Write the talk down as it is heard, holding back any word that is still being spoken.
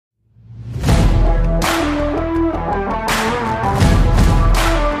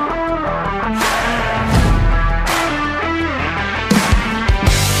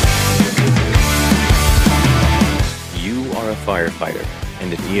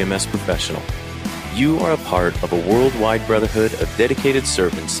EMS professional. You are a part of a worldwide brotherhood of dedicated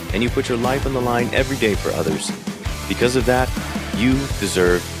servants, and you put your life on the line every day for others. Because of that, you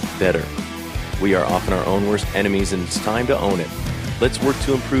deserve better. We are often our own worst enemies, and it's time to own it. Let's work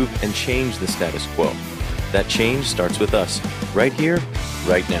to improve and change the status quo. That change starts with us, right here,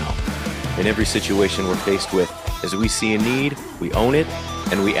 right now. In every situation we're faced with, as we see a need, we own it,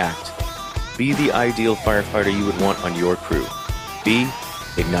 and we act. Be the ideal firefighter you would want on your crew. Be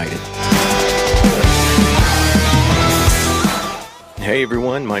ignited. Hey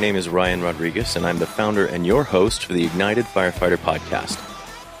everyone, my name is Ryan Rodriguez, and I'm the founder and your host for the Ignited Firefighter Podcast.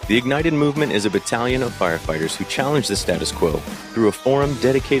 The Ignited movement is a battalion of firefighters who challenge the status quo through a forum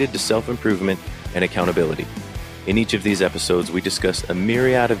dedicated to self-improvement and accountability. In each of these episodes, we discuss a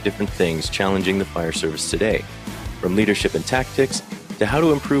myriad of different things challenging the fire service today, from leadership and tactics to how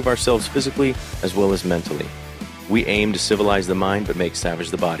to improve ourselves physically as well as mentally. We aim to civilize the mind but make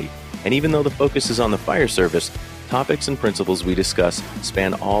savage the body. And even though the focus is on the fire service, topics and principles we discuss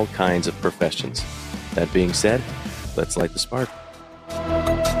span all kinds of professions. That being said, let's light the spark.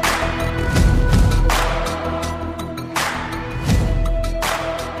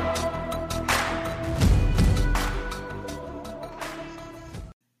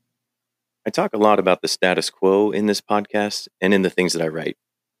 I talk a lot about the status quo in this podcast and in the things that I write.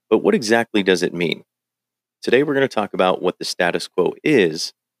 But what exactly does it mean? Today we're going to talk about what the status quo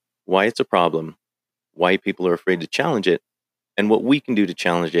is, why it's a problem, why people are afraid to challenge it, and what we can do to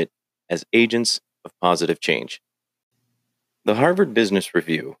challenge it as agents of positive change. The Harvard Business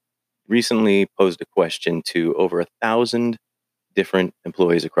Review recently posed a question to over 1,000 different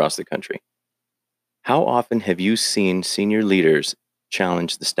employees across the country. How often have you seen senior leaders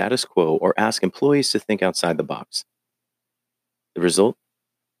challenge the status quo or ask employees to think outside the box? The result?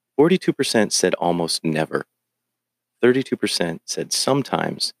 42% said almost never. 32% said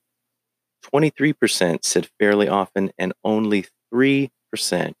sometimes. 23% said fairly often, and only 3%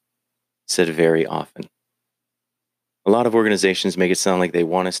 said very often. A lot of organizations make it sound like they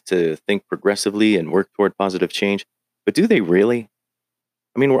want us to think progressively and work toward positive change, but do they really?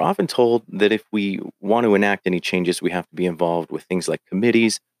 I mean, we're often told that if we want to enact any changes, we have to be involved with things like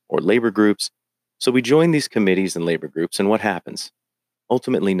committees or labor groups. So we join these committees and labor groups, and what happens?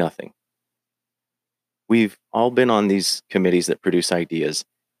 Ultimately, nothing. We've all been on these committees that produce ideas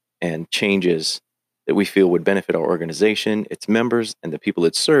and changes that we feel would benefit our organization, its members, and the people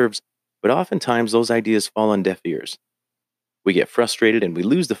it serves, but oftentimes those ideas fall on deaf ears. We get frustrated and we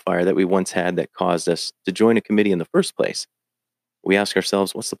lose the fire that we once had that caused us to join a committee in the first place. We ask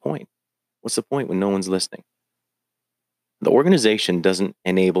ourselves, what's the point? What's the point when no one's listening? The organization doesn't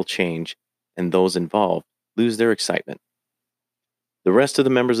enable change, and those involved lose their excitement. The rest of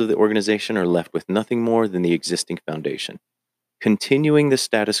the members of the organization are left with nothing more than the existing foundation. Continuing the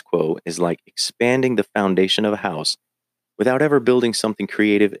status quo is like expanding the foundation of a house without ever building something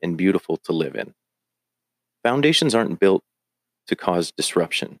creative and beautiful to live in. Foundations aren't built to cause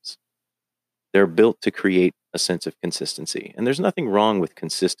disruptions. They're built to create a sense of consistency, and there's nothing wrong with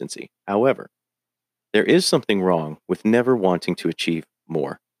consistency. However, there is something wrong with never wanting to achieve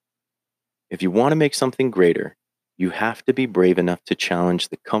more. If you want to make something greater, you have to be brave enough to challenge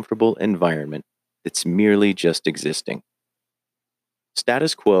the comfortable environment that's merely just existing.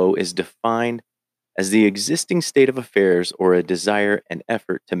 Status quo is defined as the existing state of affairs or a desire and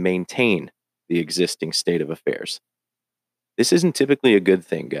effort to maintain the existing state of affairs. This isn't typically a good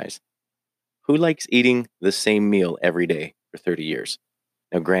thing, guys. Who likes eating the same meal every day for 30 years?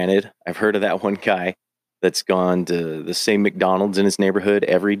 Now, granted, I've heard of that one guy that's gone to the same McDonald's in his neighborhood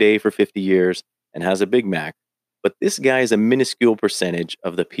every day for 50 years and has a Big Mac, but this guy is a minuscule percentage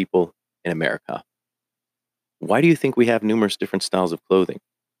of the people in America. Why do you think we have numerous different styles of clothing,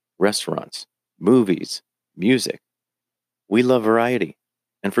 restaurants, movies, music? We love variety,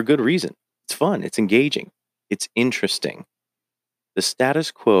 and for good reason. It's fun, it's engaging, it's interesting. The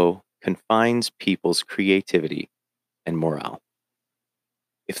status quo confines people's creativity and morale.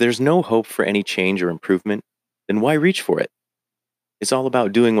 If there's no hope for any change or improvement, then why reach for it? It's all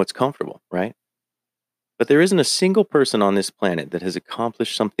about doing what's comfortable, right? But there isn't a single person on this planet that has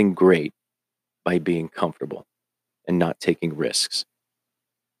accomplished something great by being comfortable and not taking risks.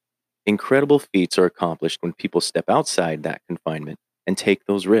 Incredible feats are accomplished when people step outside that confinement and take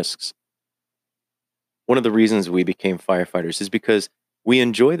those risks. One of the reasons we became firefighters is because we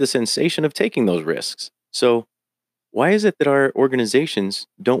enjoy the sensation of taking those risks. So, why is it that our organizations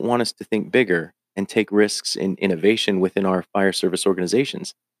don't want us to think bigger and take risks in innovation within our fire service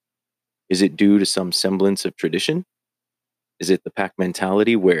organizations? Is it due to some semblance of tradition? Is it the pack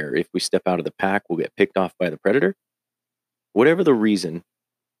mentality where if we step out of the pack, we'll get picked off by the predator? Whatever the reason,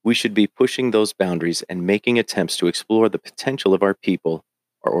 We should be pushing those boundaries and making attempts to explore the potential of our people,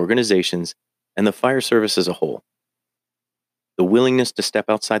 our organizations, and the fire service as a whole. The willingness to step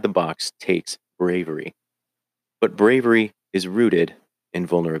outside the box takes bravery, but bravery is rooted in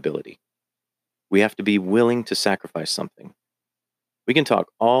vulnerability. We have to be willing to sacrifice something. We can talk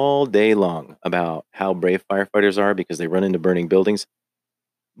all day long about how brave firefighters are because they run into burning buildings,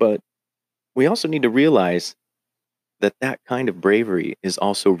 but we also need to realize that that kind of bravery is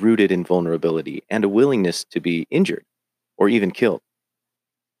also rooted in vulnerability and a willingness to be injured or even killed.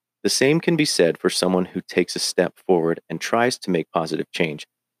 The same can be said for someone who takes a step forward and tries to make positive change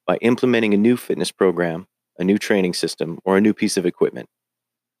by implementing a new fitness program, a new training system, or a new piece of equipment.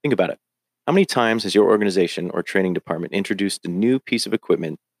 Think about it. How many times has your organization or training department introduced a new piece of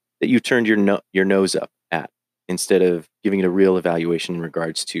equipment that you turned your nose up at instead of giving it a real evaluation in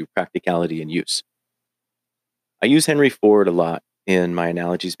regards to practicality and use? I use Henry Ford a lot in my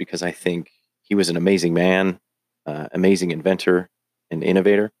analogies because I think he was an amazing man, amazing inventor, and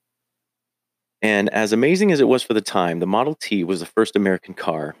innovator. And as amazing as it was for the time, the Model T was the first American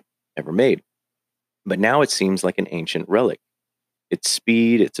car ever made. But now it seems like an ancient relic. Its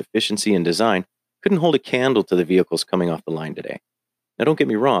speed, its efficiency, and design couldn't hold a candle to the vehicles coming off the line today. Now, don't get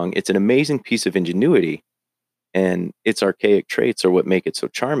me wrong, it's an amazing piece of ingenuity, and its archaic traits are what make it so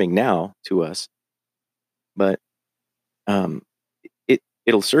charming now to us. But um,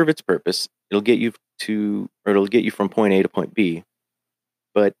 it'll serve its purpose. It'll get you from point A to point B.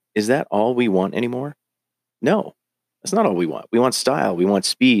 But is that all we want anymore? No, that's not all we want. We want style, we want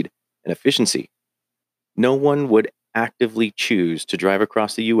speed and efficiency. No one would actively choose to drive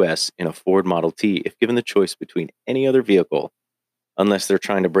across the US in a Ford Model T if given the choice between any other vehicle, unless they're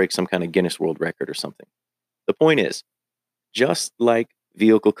trying to break some kind of Guinness World Record or something. The point is, just like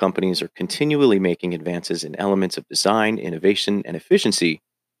vehicle companies are continually making advances in elements of design, innovation, and efficiency,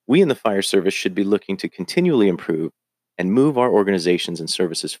 we in the fire service should be looking to continually improve and move our organizations and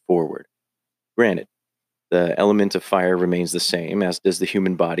services forward. Granted, the element of fire remains the same, as does the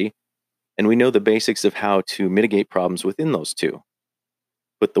human body, and we know the basics of how to mitigate problems within those two.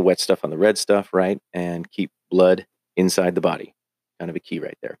 Put the wet stuff on the red stuff, right? And keep blood inside the body. Kind of a key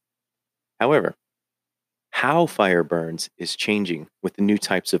right there. However, how fire burns is changing with the new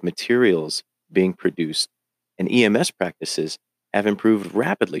types of materials being produced, and EMS practices have improved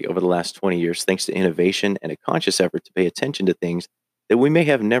rapidly over the last 20 years thanks to innovation and a conscious effort to pay attention to things that we may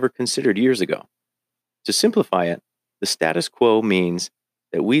have never considered years ago. To simplify it, the status quo means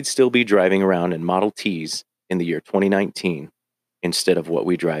that we'd still be driving around in Model Ts in the year 2019 instead of what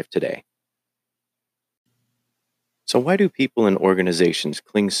we drive today. So why do people and organizations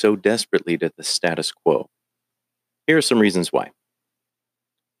cling so desperately to the status quo? Here are some reasons why.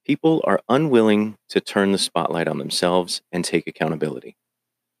 People are unwilling to turn the spotlight on themselves and take accountability.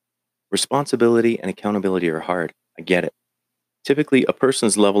 Responsibility and accountability are hard. I get it. Typically, a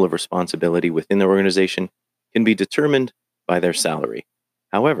person's level of responsibility within their organization can be determined by their salary.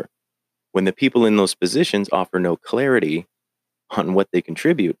 However, when the people in those positions offer no clarity on what they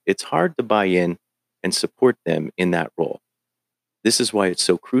contribute, it's hard to buy in and support them in that role. This is why it's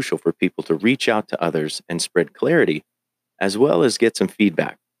so crucial for people to reach out to others and spread clarity, as well as get some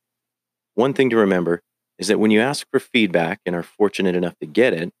feedback. One thing to remember is that when you ask for feedback and are fortunate enough to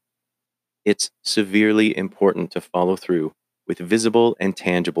get it, it's severely important to follow through with visible and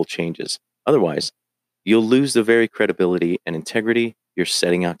tangible changes. Otherwise, you'll lose the very credibility and integrity you're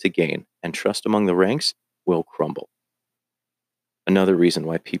setting out to gain, and trust among the ranks will crumble. Another reason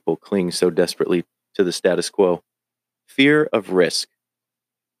why people cling so desperately to the status quo: fear of risk.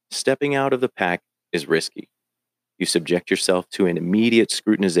 Stepping out of the pack is risky. You subject yourself to an immediate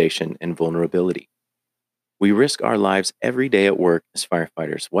scrutinization and vulnerability. We risk our lives every day at work as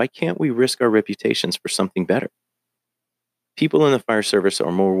firefighters. Why can't we risk our reputations for something better? People in the fire service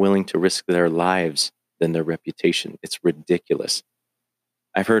are more willing to risk their lives than their reputation. It's ridiculous.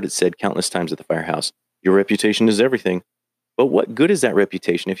 I've heard it said countless times at the firehouse, your reputation is everything. But what good is that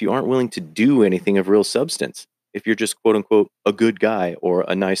reputation if you aren't willing to do anything of real substance? If you're just quote unquote a good guy or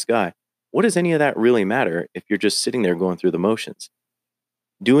a nice guy, what does any of that really matter if you're just sitting there going through the motions?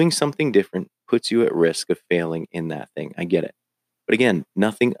 Doing something different puts you at risk of failing in that thing. I get it. But again,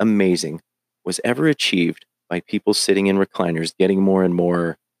 nothing amazing was ever achieved by people sitting in recliners getting more and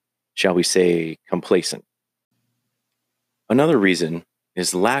more, shall we say, complacent. Another reason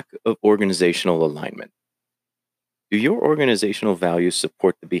is lack of organizational alignment. Do your organizational values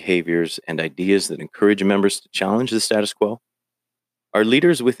support the behaviors and ideas that encourage members to challenge the status quo? Are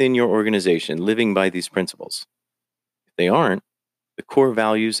leaders within your organization living by these principles? If they aren't, the core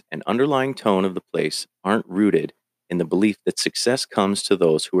values and underlying tone of the place aren't rooted in the belief that success comes to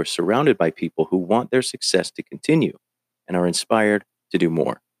those who are surrounded by people who want their success to continue and are inspired to do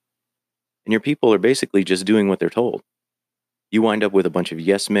more. And your people are basically just doing what they're told. You wind up with a bunch of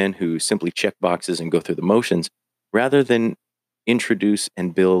yes men who simply check boxes and go through the motions rather than introduce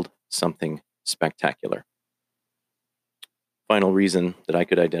and build something spectacular. Final reason that I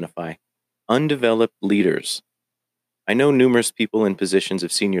could identify: undeveloped leaders. I know numerous people in positions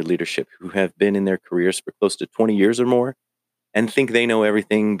of senior leadership who have been in their careers for close to 20 years or more and think they know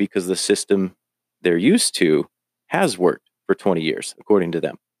everything because the system they're used to has worked for 20 years, according to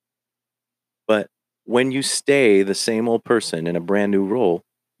them. But when you stay the same old person in a brand new role,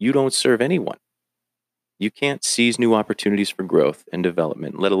 you don't serve anyone. You can't seize new opportunities for growth and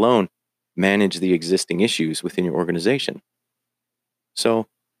development, let alone manage the existing issues within your organization. So,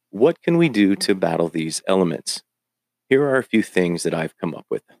 what can we do to battle these elements? Here are a few things that I've come up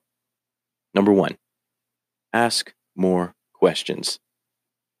with. Number 1, ask more questions.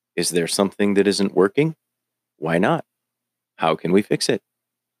 Is there something that isn't working? Why not? How can we fix it?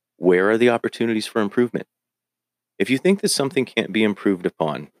 Where are the opportunities for improvement? If you think that something can't be improved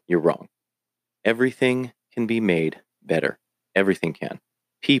upon, you're wrong. Everything can be made better. Everything can.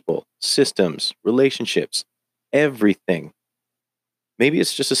 People, systems, relationships, everything. Maybe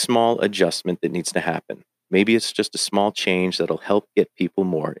it's just a small adjustment that needs to happen. Maybe it's just a small change that'll help get people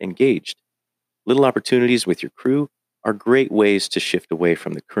more engaged. Little opportunities with your crew are great ways to shift away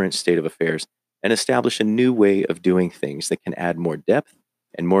from the current state of affairs and establish a new way of doing things that can add more depth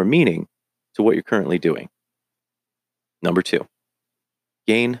and more meaning to what you're currently doing. Number 2,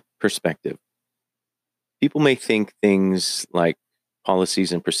 gain perspective. People may think things like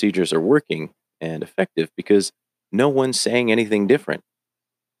policies and procedures are working and effective because no one's saying anything different.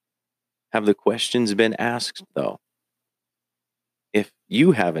 Have the questions been asked, though? If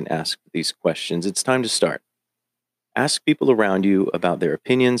you haven't asked these questions, it's time to start. Ask people around you about their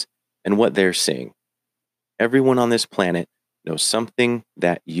opinions and what they're seeing. Everyone on this planet knows something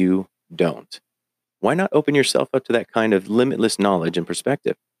that you don't. Why not open yourself up to that kind of limitless knowledge and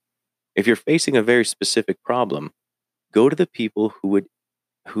perspective? If you're facing a very specific problem, go to the people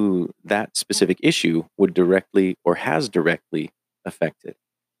who that specific issue would directly or has directly affected.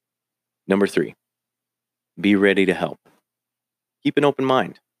 Number 3, be ready to help. Keep an open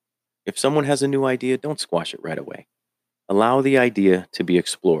mind. If someone has a new idea, don't squash it right away. Allow the idea to be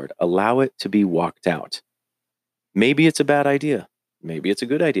explored. Allow it to be walked out. Maybe it's a bad idea. Maybe it's a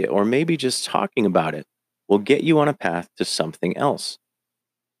good idea. Or maybe just talking about it will get you on a path to something else.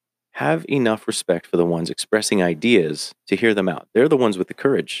 Have enough respect for the ones expressing ideas to hear them out. They're the ones with the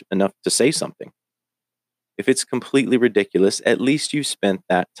courage enough to say something. If it's completely ridiculous, at least you spent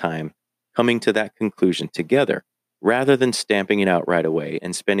that time coming to that conclusion together, rather than stamping it out right away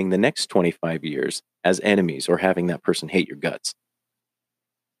and spending the next 25 years as enemies or having that person hate your guts.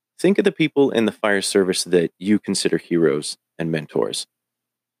 Think of the people in the fire service that you consider heroes and mentors.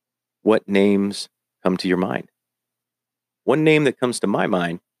 What names come to your mind? One name that comes to my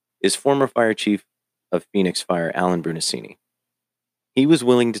mind is former fire chief of Phoenix Fire, Alan Brunacini. He was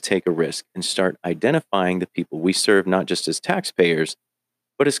willing to take a risk and start identifying the people we serve not just as taxpayers,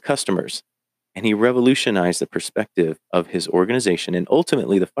 but as customers. And he revolutionized the perspective of his organization and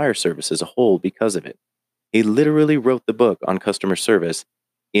ultimately the fire service as a whole because of it. He literally wrote the book on customer service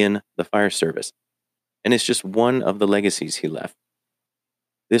in the fire service. And it's just one of the legacies he left.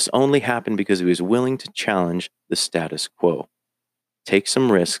 This only happened because he was willing to challenge the status quo, take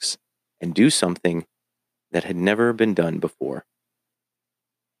some risks, and do something that had never been done before.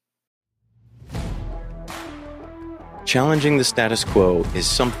 Challenging the status quo is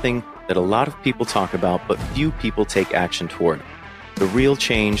something that a lot of people talk about, but few people take action toward. The real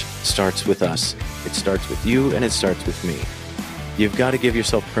change starts with us. It starts with you, and it starts with me. You've got to give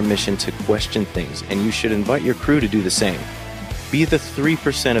yourself permission to question things, and you should invite your crew to do the same. Be the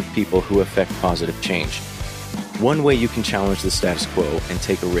 3% of people who affect positive change. One way you can challenge the status quo and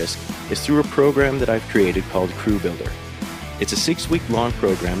take a risk is through a program that I've created called Crew Builder. It's a 6-week-long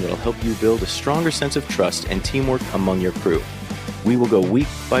program that'll help you build a stronger sense of trust and teamwork among your crew. We will go week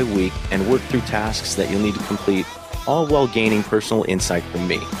by week and work through tasks that you'll need to complete, all while gaining personal insight from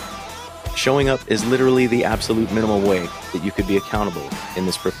me. Showing up is literally the absolute minimum way that you could be accountable in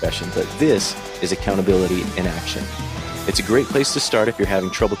this profession, but this is accountability in action. It's a great place to start if you're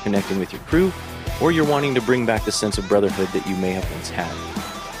having trouble connecting with your crew, or you're wanting to bring back the sense of brotherhood that you may have once had.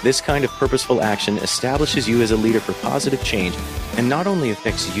 This kind of purposeful action establishes you as a leader for positive change and not only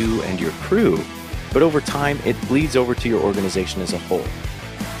affects you and your crew, but over time it bleeds over to your organization as a whole.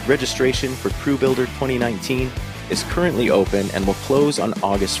 Registration for Crew Builder 2019 is currently open and will close on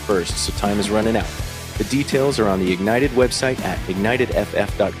August 1st, so time is running out. The details are on the Ignited website at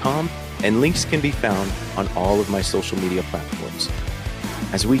ignitedff.com, and links can be found on all of my social media platforms.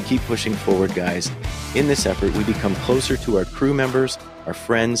 As we keep pushing forward, guys, in this effort, we become closer to our crew members, our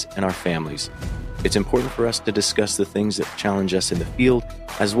friends, and our families. It's important for us to discuss the things that challenge us in the field,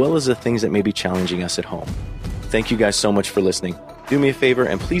 as well as the things that may be challenging us at home. Thank you guys so much for listening. Do me a favor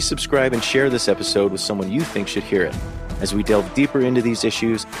and please subscribe and share this episode with someone you think should hear it. As we delve deeper into these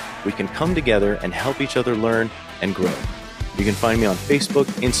issues, we can come together and help each other learn and grow. You can find me on Facebook,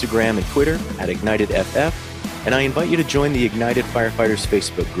 Instagram, and Twitter at IgnitedFF, and I invite you to join the Ignited Firefighters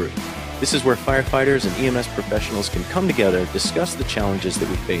Facebook group. This is where firefighters and EMS professionals can come together, discuss the challenges that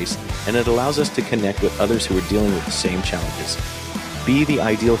we face, and it allows us to connect with others who are dealing with the same challenges. Be the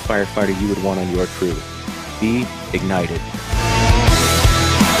ideal firefighter you would want on your crew. Be ignited.